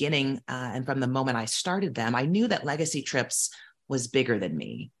the beginning and from the moment I started them, I knew that legacy trips was bigger than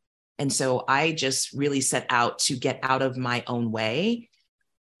me. And so I just really set out to get out of my own way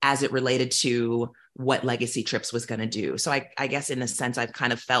as it related to what legacy trips was going to do. So I guess in a sense, I've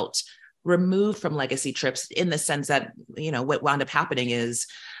kind of felt removed from legacy trips, in the sense that, what wound up happening is,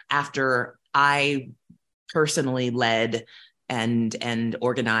 after I personally led and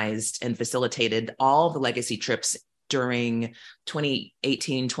organized and facilitated all the legacy trips during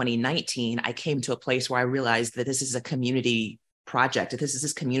 2018, 2019, I came to a place where I realized that this is a community project. This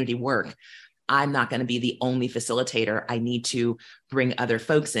is community work. I'm not going to be the only facilitator. I need to bring other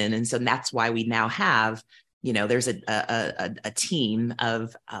folks in. And so that's why we now have, there's a team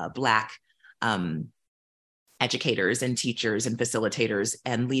of Black educators and teachers and facilitators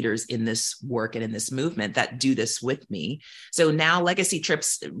and leaders in this work and in this movement that do this with me. So now Legacy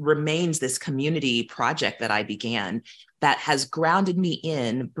Trips remains this community project that I began that has grounded me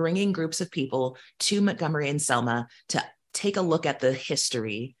in bringing groups of people to Montgomery and Selma to take a look at the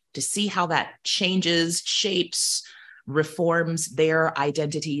history, to see how that changes, shapes, reforms their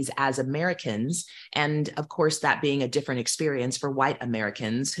identities as Americans. And of course, that being a different experience for white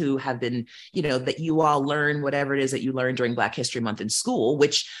Americans who have been, that you all learn whatever it is that you learn during Black History Month in school,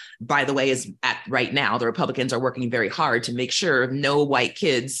 which, by the way, is right now, the Republicans are working very hard to make sure no white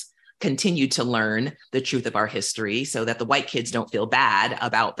kids continue to learn the truth of our history, so that the white kids don't feel bad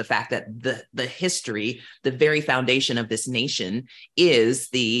about the fact that the history, the very foundation of this nation, is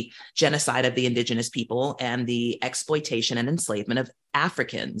the genocide of the indigenous people and the exploitation and enslavement of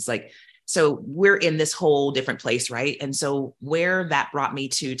Africans. So we're in this whole different place, right? And so where that brought me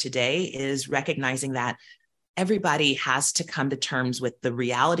to today is recognizing that everybody has to come to terms with the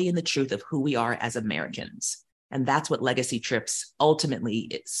reality and the truth of who we are as Americans. And that's what Legacy Trips ultimately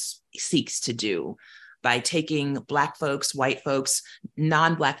seeks to do by taking Black folks, white folks,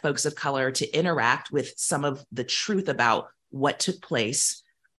 non-Black folks of color to interact with some of the truth about what took place,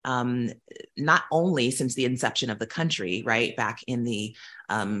 not only since the inception of the country, right, back in the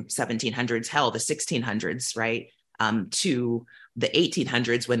 1700s, hell, the 1600s, right, to the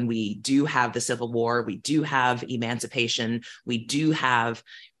 1800s, when we do have the Civil War, we do have emancipation, we do have,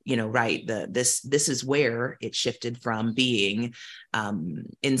 right, this is where it shifted from being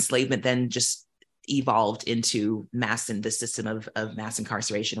enslavement, then just evolved into the system of mass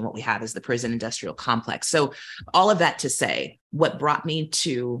incarceration. And what we have is the prison industrial complex. So all of that to say, what brought me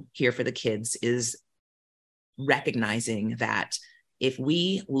to Here for the Kids is recognizing that if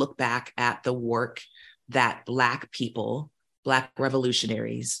we look back at the work that Black people, Black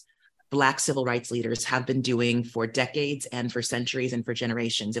revolutionaries, Black civil rights leaders have been doing for decades and for centuries and for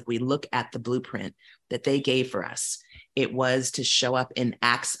generations, if we look at the blueprint that they gave for us, it was to show up in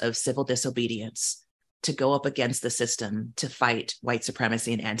acts of civil disobedience, to go up against the system, to fight white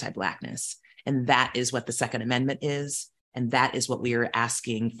supremacy and anti-Blackness. And that is what the Second Amendment is. And that is what we are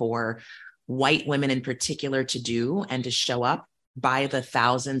asking for white women in particular to do, and to show up by the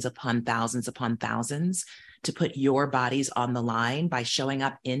thousands upon thousands upon thousands, to put your bodies on the line by showing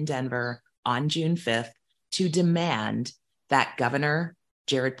up in Denver on June 5th to demand that Governor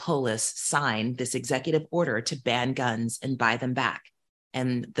Jared Polis sign this executive order to ban guns and buy them back.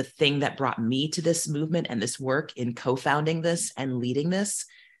 And the thing that brought me to this movement and this work in co-founding this and leading this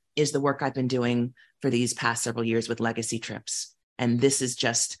is the work I've been doing for these past several years with legacy trips. And this is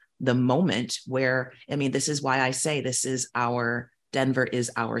just the moment where, this is why I say Denver is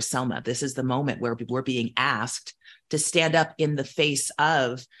our Selma. This is the moment where we're being asked to stand up in the face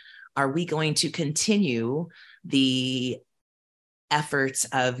of, are we going to continue the efforts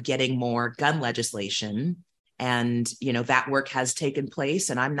of getting more gun legislation? And, that work has taken place.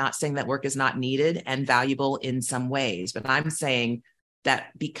 And I'm not saying that work is not needed and valuable in some ways, but I'm saying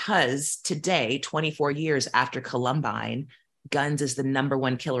that because today, 24 years after Columbine, guns is the number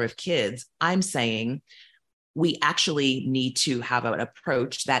one killer of kids, I'm saying we actually need to have an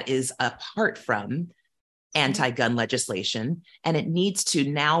approach that is apart from anti-gun legislation, and it needs to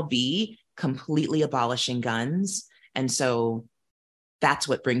now be completely abolishing guns. And so that's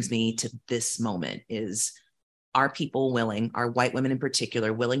what brings me to this moment is, are people willing, are white women in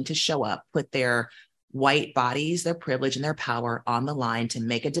particular, willing to show up, put their white bodies, their privilege and their power on the line to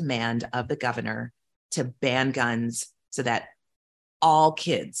make a demand of the governor to ban guns so that all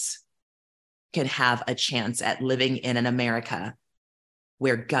kids can have a chance at living in an America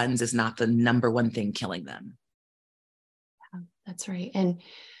where guns is not the number one thing killing them. Yeah, that's right. And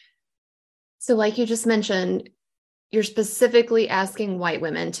so like you just mentioned, you're specifically asking white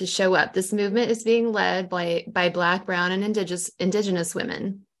women to show up. This movement is being led by Black, brown, and indigenous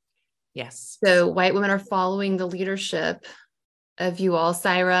women. Yes. So white women are following the leadership of you all.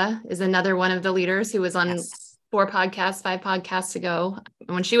 Syra is another one of the leaders who was on 5 podcasts ago.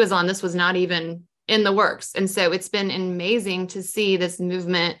 And when she was on, this was not even in the works. And so it's been amazing to see this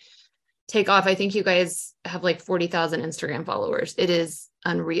movement take off. I think you guys have like 40,000 Instagram followers. It is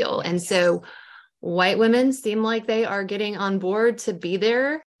unreal. And so white women seem like they are getting on board to be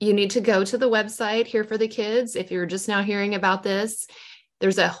there. You need to go to the website Here for the Kids. If you're just now hearing about this,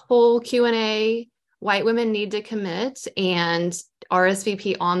 there's a whole Q&A. White women need to commit and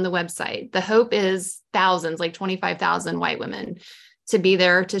RSVP on the website. The hope is thousands, like 25,000 white women to be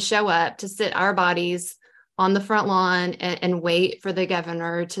there, to show up, to sit our bodies on the front lawn and wait for the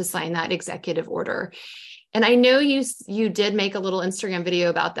governor to sign that executive order. And I know you did make a little Instagram video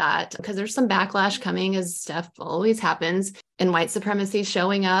about that because there's some backlash coming, as stuff always happens, and white supremacy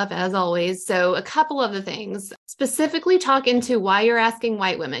showing up as always. So a couple of the things, specifically talk into why you're asking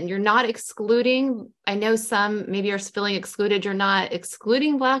white women. You're not excluding, I know some maybe are feeling excluded. You're not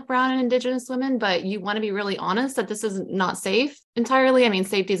excluding Black, brown, and indigenous women, but you want to be really honest that this is not safe entirely. I mean,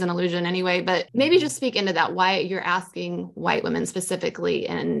 safety is an illusion anyway, but maybe just speak into that, why you're asking white women specifically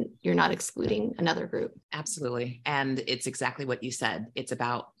and you're not excluding another group. Absolutely. And it's exactly what you said. It's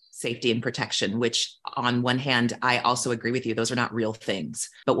about safety and protection, which on one hand, I also agree with you. Those are not real things.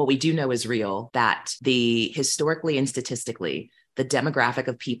 But what we do know is real, that historically and statistically, the demographic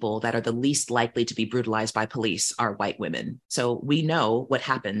of people that are the least likely to be brutalized by police are white women. So we know what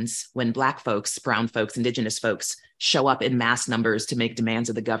happens when Black folks, brown folks, indigenous folks show up in mass numbers to make demands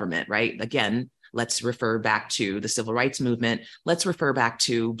of the government, right? Again, let's refer back to the civil rights movement. Let's refer back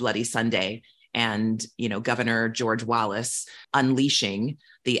to Bloody Sunday and, Governor George Wallace unleashing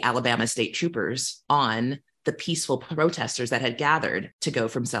the Alabama state troopers on the peaceful protesters that had gathered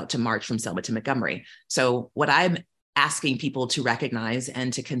to march from Selma to Montgomery. So what I'm asking people to recognize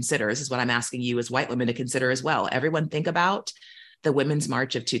and to consider. This is what I'm asking you as white women to consider as well. Everyone think about the Women's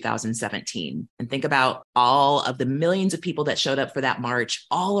March of 2017 and think about all of the millions of people that showed up for that march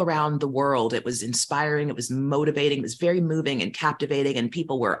all around the world. It was inspiring. It was motivating. It was very moving and captivating, and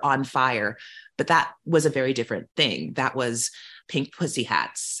people were on fire. But that was a very different thing. That was pink pussy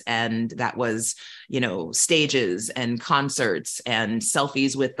hats, and that was, stages and concerts and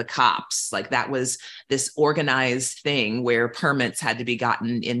selfies with the cops. Like, that was this organized thing where permits had to be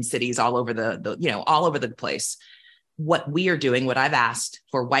gotten in cities all over all over the place. What we are doing, what I've asked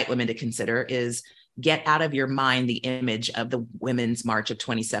for white women to consider, is get out of your mind the image of the Women's March of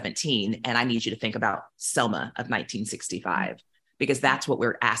 2017. And I need you to think about Selma of 1965, because that's what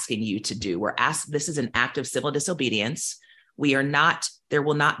we're asking you to do. This is an act of civil disobedience. There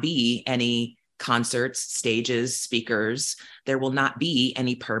will not be any concerts, stages, speakers. There will not be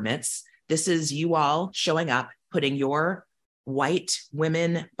any permits. This is you all showing up, putting your white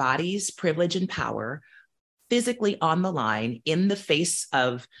women bodies, privilege, and power physically on the line in the face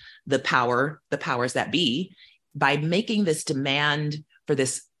of the powers that be, by making this demand for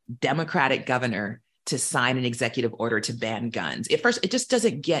this Democratic governor to sign an executive order to ban guns. At first, it just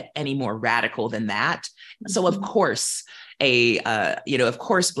doesn't get any more radical than that. So of course,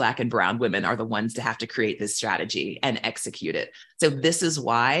 Black and brown women are the ones to have to create this strategy and execute it. So this is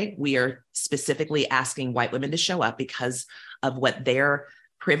why we are specifically asking white women to show up, because of what their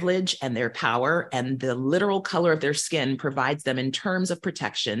privilege and their power and the literal color of their skin provides them in terms of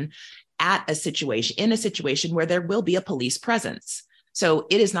protection in a situation where there will be a police presence. So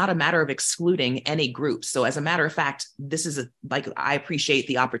it is not a matter of excluding any groups. So as a matter of fact, I appreciate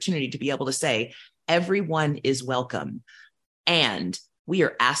the opportunity to be able to say everyone is welcome. And we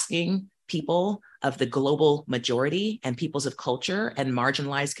are asking people of the global majority and peoples of culture and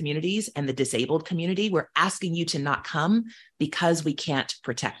marginalized communities and the disabled community, we're asking you to not come because we can't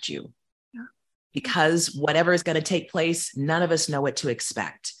protect you. Yeah. Because whatever is going to take place, none of us know what to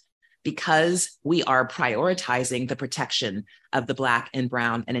expect. Because we are prioritizing the protection of the Black and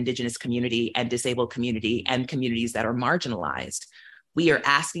brown and Indigenous community and disabled community and communities that are marginalized, we are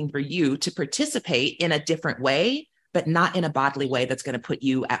asking for you to participate in a different way, but not in a bodily way that's going to put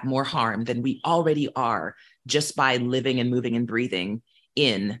you at more harm than we already are just by living and moving and breathing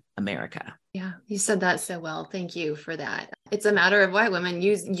in America. Yeah, you said that so well. Thank you for that. It's a matter of white women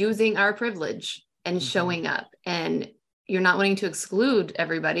using our privilege and showing up. And you're not wanting to exclude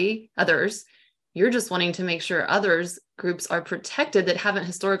others. You're just wanting to make sure groups are protected that haven't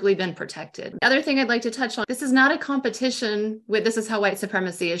historically been protected. The other thing I'd like to touch on, this is not a competition this is how white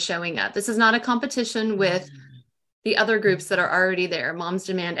supremacy is showing up. This is not a competition with the other groups that are already there. Moms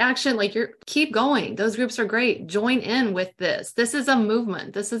Demand Action, keep going. Those groups are great. Join in with this. This is a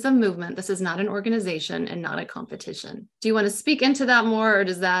movement. This is is not an organization and not a competition. Do you want to speak into that more, or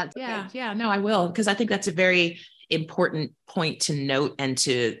does that? Yeah, no, I will, because I think that's a very important point to note and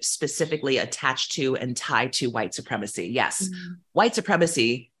to specifically attach to and tie to white supremacy. Yes, white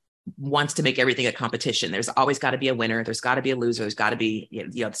supremacy wants to make everything a competition. There's always got to be a winner. There's got to be a loser. There's got to be,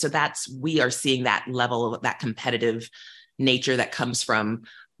 so we are seeing that level of that competitive nature that comes from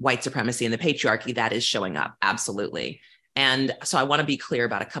white supremacy and the patriarchy that is showing up. Absolutely. And so I want to be clear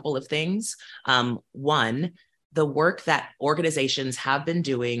about a couple of things. One, the work that organizations have been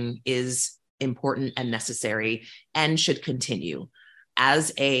doing is important and necessary and should continue.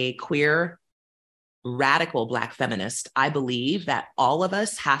 As a queer, radical Black feminist, I believe that all of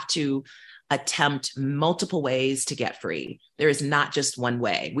us have to attempt multiple ways to get free. There is not just one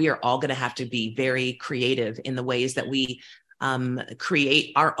way. We are all going to have to be very creative in the ways that we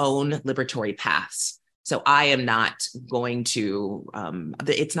create our own liberatory paths. So I am not going to,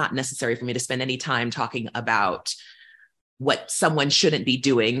 it's not necessary for me to spend any time talking about what someone shouldn't be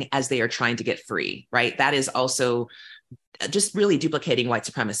doing as they are trying to get free, right? That is also just really duplicating white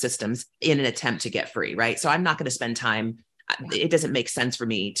supremacist systems in an attempt to get free, right? So I'm not going to spend time. It doesn't make sense for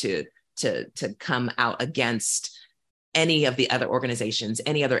me to come out against any of the other organizations,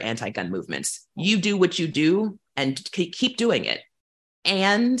 any other anti-gun movements. You do what you do and keep doing it.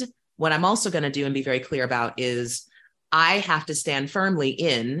 And what I'm also going to do and be very clear about is I have to stand firmly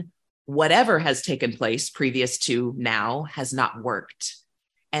in whatever has taken place previous to now has not worked.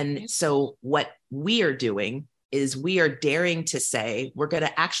 And so what we are doing is we are daring to say, we're going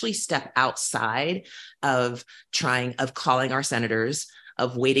to actually step outside of calling our senators,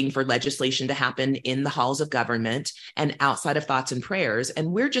 of waiting for legislation to happen in the halls of government and outside of thoughts and prayers.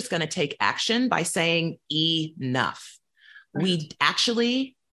 And we're just going to take action by saying enough. Right. We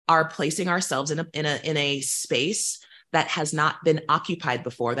actually are placing ourselves in a space that has not been occupied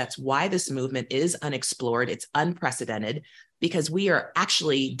before. That's why this movement is unexplored. It's unprecedented, because we are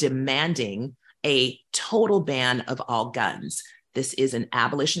actually demanding a total ban of all guns. This is an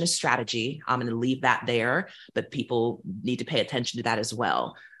abolitionist strategy. I'm going to leave that there, but people need to pay attention to that as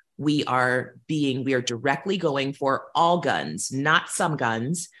well. We are directly going for all guns, not some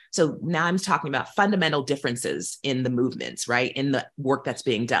guns. So now I'm talking about fundamental differences in the movements, right? In the work that's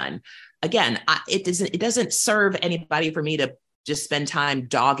being done. Again, it doesn't serve anybody for me to just spend time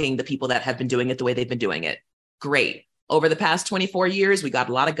dogging the people that have been doing it the way they've been doing it. Great. Over the past 24 years, we got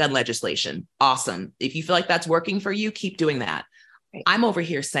a lot of gun legislation. Awesome. If you feel like that's working for you, keep doing that. Right. I'm over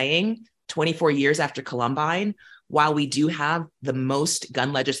here saying 24 years after Columbine, while we do have the most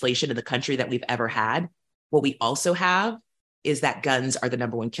gun legislation in the country that we've ever had, what we also have is that guns are the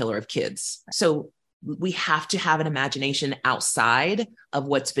number one killer of kids. So we have to have an imagination outside of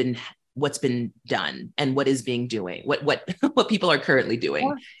what's been done and what is being doing, what people are currently doing.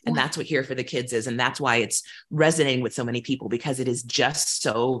 Yeah. And that's what Here for the Kids is. And that's why it's resonating with so many people, because it is just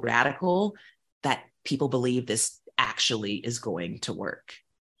so radical that people believe this actually is going to work.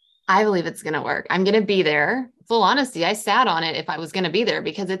 I believe it's going to work. I'm going to be there. Full honesty, I sat on it if I was going to be there,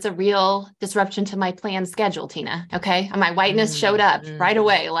 because it's a real disruption to my planned schedule, Tina. Okay. And my whiteness showed up right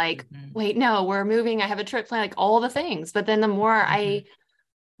away. Like, wait, no, we're moving. I have a trip planned, like all the things. But then the more I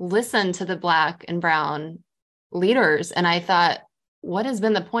listened to the Black and brown leaders, and I thought, what has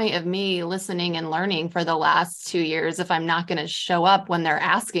been the point of me listening and learning for the last 2 years if I'm not going to show up when they're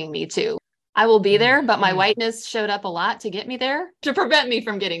asking me to? I will be there, but my whiteness showed up a lot to get me there, to prevent me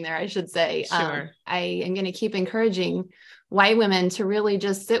from getting there, I should say. Sure. I am going to keep encouraging white women to really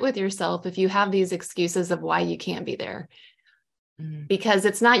just sit with yourself if you have these excuses of why you can't be there. Because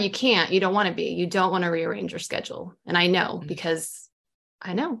it's not, you can't, you don't want to be, you don't want to rearrange your schedule. And I know, because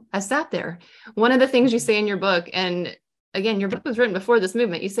I know, I sat there. One of the things you say in your book, and again, your book was written before this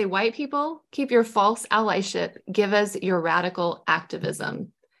movement, you say, white people, keep your false allyship, give us your radical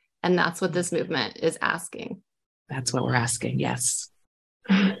activism. And that's what this movement is asking. That's what we're asking. Yes.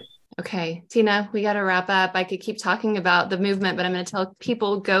 Okay, Tina, we got to wrap up. I could keep talking about the movement, but I'm going to tell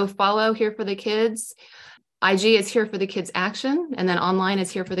people, go follow Here for the Kids. IG is Here for the Kids Action. And then online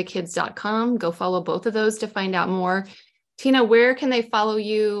is hereforthekids.com. Go follow both of those to find out more. Tina, where can they follow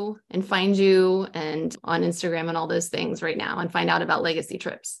you and find you, and on Instagram and all those things right now, and find out about Legacy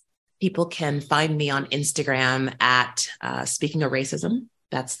Trips? People can find me on Instagram at Speaking of Racism.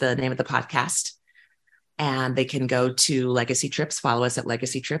 That's the name of the podcast. And they can go to Legacy Trips, follow us at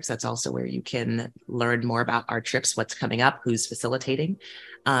Legacy Trips. That's also where you can learn more about our trips, what's coming up, who's facilitating.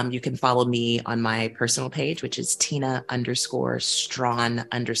 You can follow me on my personal page, which is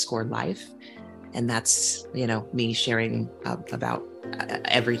Tina_Strawn_life. And that's, me sharing about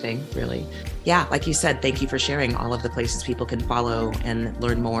everything, really. Yeah, like you said, thank you for sharing all of the places people can follow and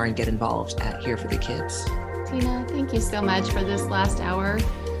learn more and get involved at Here for the Kids. Tina, thank you so much for this last hour.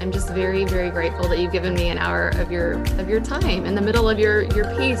 I'm just very, very grateful that you've given me an hour of your time in the middle of your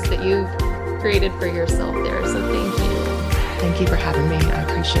piece that you've created for yourself there. So thank you. Thank you for having me. I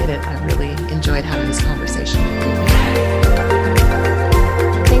appreciate it. I really enjoyed having this conversation.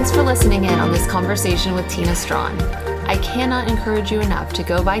 Thanks for listening in on this conversation with Tina Strawn. I cannot encourage you enough to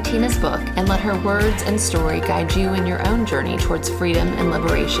go buy Tina's book and let her words and story guide you in your own journey towards freedom and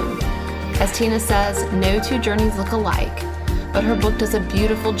liberation. As Tina says, no two journeys look alike, but her book does a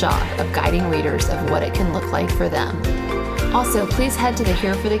beautiful job of guiding readers of what it can look like for them. Also, please head to the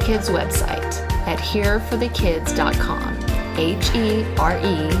Here for the Kids website at hereforthekids.com.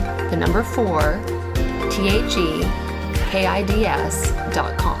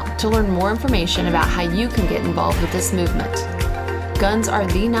 HERE4THEKIDS.com to learn more information about how you can get involved with this movement. Guns are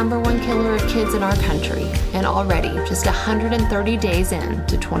the #1 killer of kids in our country, and already, just 130 days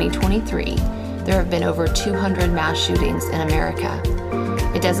into 2023, there have been over 200 mass shootings in America.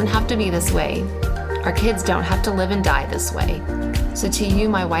 It doesn't have to be this way. Our kids don't have to live and die this way. So to you,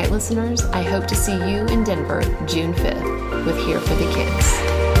 my white listeners, I hope to see you in Denver, June 5th, with Here for the Kids.